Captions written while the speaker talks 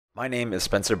My name is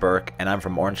Spencer Berke, and I'm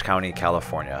from Orange County,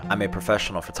 California. I'm a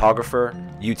professional photographer,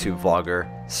 YouTube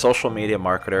vlogger, social media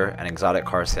marketer, and exotic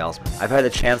car salesman. I've had the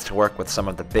chance to work with some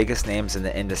of the biggest names in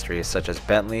the industry such as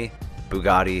Bentley,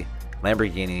 Bugatti,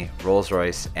 Lamborghini,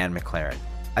 Rolls-Royce, and McLaren.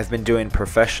 I've been doing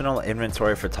professional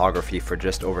inventory photography for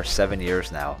just over 7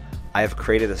 years now. I have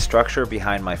created a structure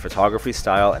behind my photography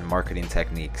style and marketing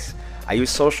techniques. I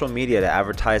use social media to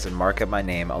advertise and market my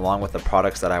name along with the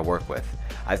products that I work with.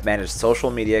 I've managed social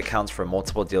media accounts for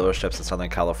multiple dealerships in Southern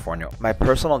California. My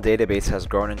personal database has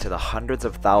grown into the hundreds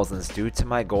of thousands due to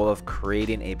my goal of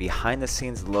creating a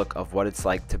behind-the-scenes look of what it's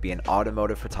like to be an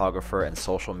automotive photographer and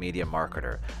social media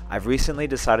marketer. I've recently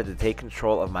decided to take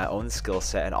control of my own skill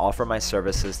set and offer my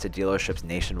services to dealerships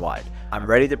nationwide. I'm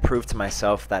ready to prove to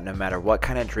myself that no matter what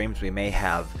kind of dreams we may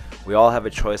have, we all have a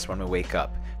choice when we wake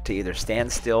up, to either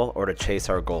stand still or to chase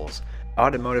our goals.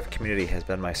 Automotive community has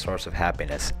been my source of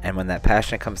happiness, and when that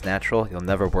passion comes natural, you'll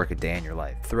never work a day in your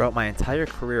life. Throughout my entire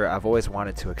career, I've always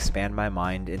wanted to expand my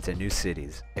mind into new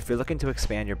cities. If you're looking to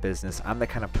expand your business, I'm the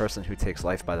kind of person who takes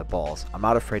life by the balls. I'm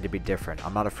not afraid to be different.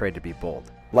 I'm not afraid to be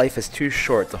bold. Life is too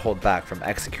short to hold back from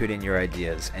executing your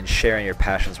ideas and sharing your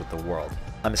passions with the world.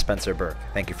 I'm Spencer Berke.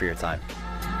 Thank you for your time.